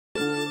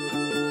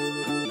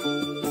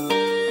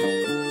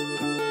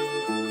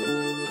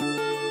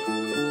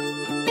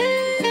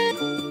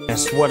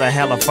That's what a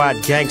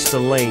hellified gangster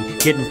lean.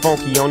 Getting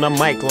funky on the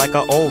mic like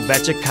a old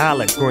batch of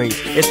collard greens.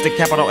 It's the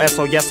capital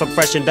S-O-S,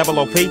 oppression, double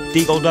O-P,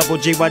 D-O double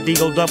G-Y,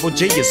 D-O double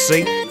G, you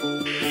see?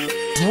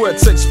 Where it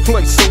takes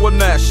place, so a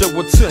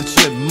national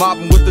attention.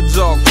 Mobbing with the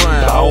dog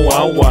brand. Wow,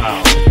 wow,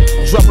 wow.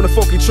 Dropping the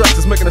funky tracks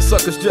is making the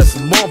suckers just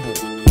mumble.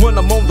 When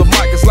I'm on the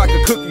mic, it's like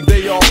a cookie,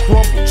 they all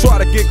crumble. Try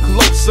to get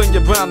close and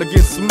you're bound to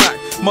get smacked.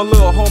 My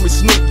little homie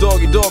Snoop,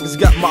 Doggy's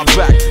got my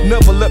back.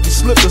 Never let me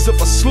slip, cause if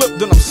I slip,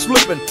 then I'm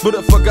slipping. But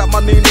if I got my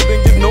Nina,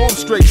 then you know I'm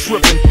straight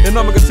tripping. And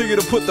I'ma continue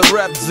to put the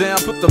rap down,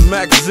 put the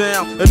Mac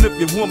down. And if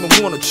your woman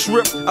wanna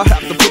trip, I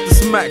have to put the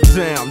smack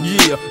down.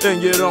 Yeah,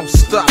 and you don't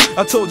stop.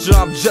 I told you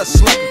I'm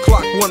just like a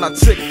clock when I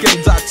tick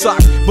and I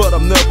talk. But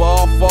I'm never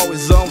off,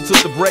 always on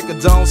till the break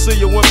of dawn. See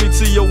you with me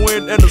till you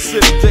win in the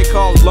city they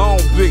call Long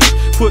Beach.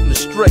 Putting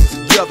it straight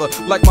together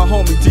like my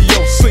homie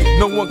D.O.C.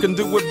 No one can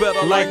do it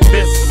better like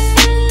this.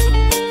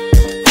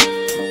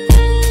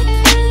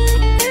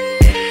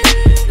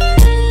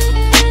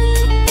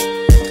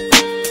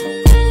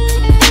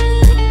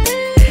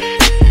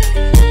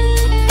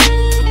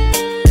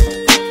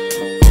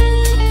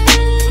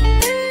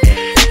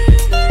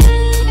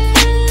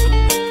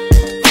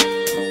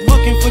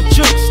 Looking for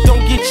jokes, don't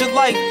get your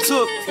life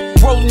took.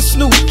 Rolling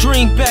Snoop,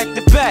 dream back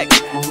to back.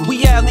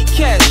 We alley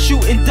cats,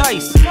 shooting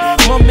dice.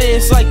 My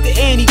man's like the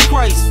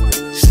Antichrist.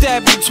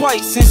 Stab you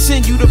twice and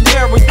send you to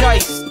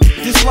paradise.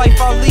 This life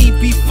I lead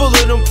be full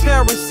of them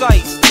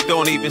parasites.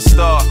 Don't even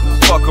start,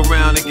 fuck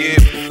around again.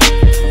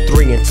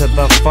 3 into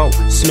the 4.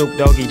 Snoop,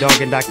 Doggy,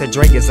 Dogg, and Dr.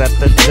 Dre is at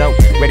the door,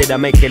 ready to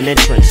make an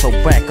entrance, so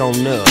back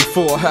on up.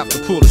 Before I have to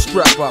pull the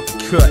strap out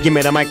the cut, give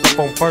me the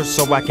microphone first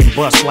so I can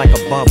bust like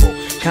a bubble.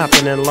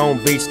 Compton and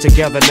Long Beach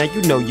together, now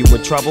you know you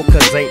in trouble,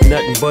 cause ain't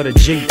nothing but a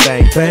G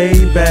thing,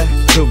 baby.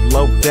 2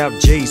 loped out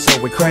G's,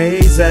 so we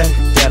crazy.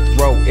 Death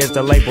Row is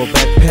the label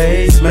that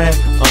pays me.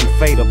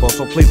 Unfadable,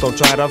 so please don't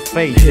try to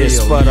fade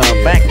this. But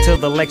back to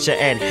the lecture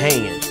at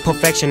hand.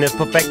 Perfection is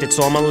perfected,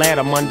 so I'ma let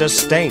them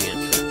understand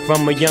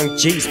from a young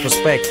G's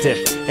perspective.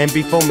 And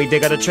before me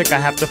dig out a trick, I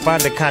have to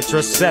find a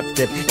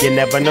contraceptive. You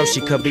never know, she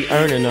could be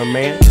earning her,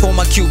 man. For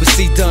my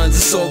QBC duns,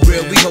 it's so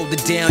real, we hold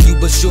it down. You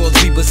bust yours,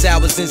 we bust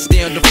ours, and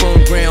stay on the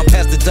firm ground.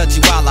 Past the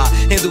Dutchy while I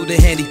handle the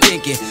handy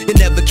thinking. You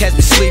never catch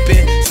me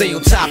sleeping, stay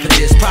on top of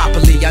this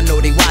properly. I know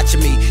they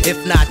watching me,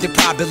 if not, they're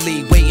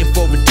probably waiting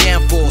for a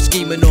downfall.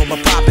 Scheming on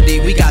my property,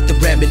 we got the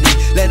remedy.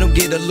 Let them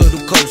get a little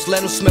close,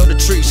 let them smell the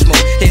tree smoke.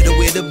 Hit it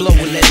with a blow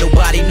and let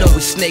nobody know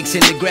it's snakes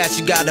in the grass.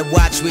 You gotta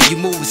watch where you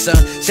moving, son.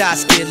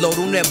 Shots get low,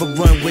 don't ever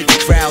run with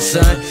the crowd,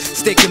 son.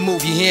 Stick and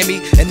move, you hear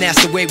me? And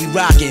that's the way we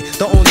rockin'.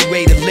 The only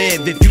way to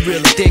live if you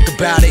really think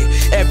about it.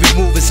 Every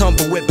move is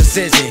humble with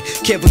precision.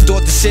 Careful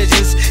thought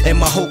decisions, and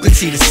my whole could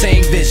see the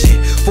same vision.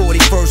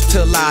 41st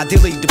till I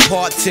ideally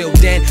depart. Till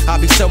then, I'll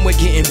be somewhere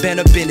getting bent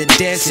up in the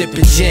den,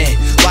 sipping gin.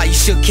 While you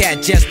shook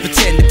cat, just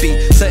pretend to be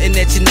something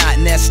that you're not,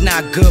 and that's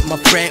not good, my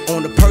friend.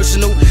 On the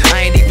personal,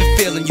 I ain't even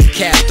feeling you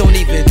caps. Don't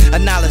even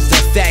acknowledge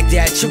the fact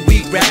that your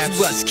weak rap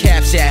to us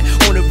caps at.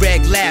 On the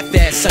reg, laugh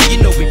at, so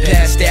you know we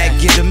past that.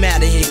 Get them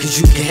out of here, cause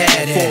you can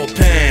have that.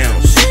 4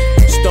 pounds,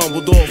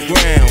 stumbled off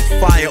ground,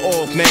 fire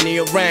off many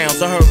a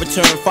rounds. I heard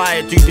return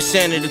fire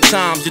 3% of the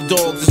times. The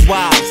dogs is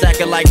wild,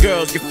 acting like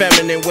girls, get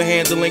feminine with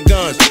handling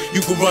guns.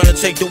 You can run and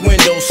take the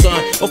window,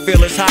 son, or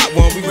feel it's hot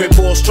one. We rip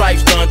all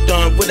stripes,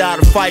 done, without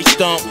a fight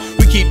stump.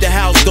 We keep the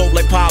house dope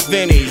like Pop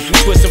Vinnies. We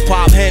twistin'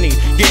 Pop Henny,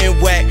 getting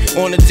whack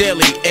on the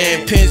daily.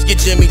 And pins get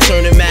Jimmy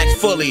turning Max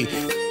fully.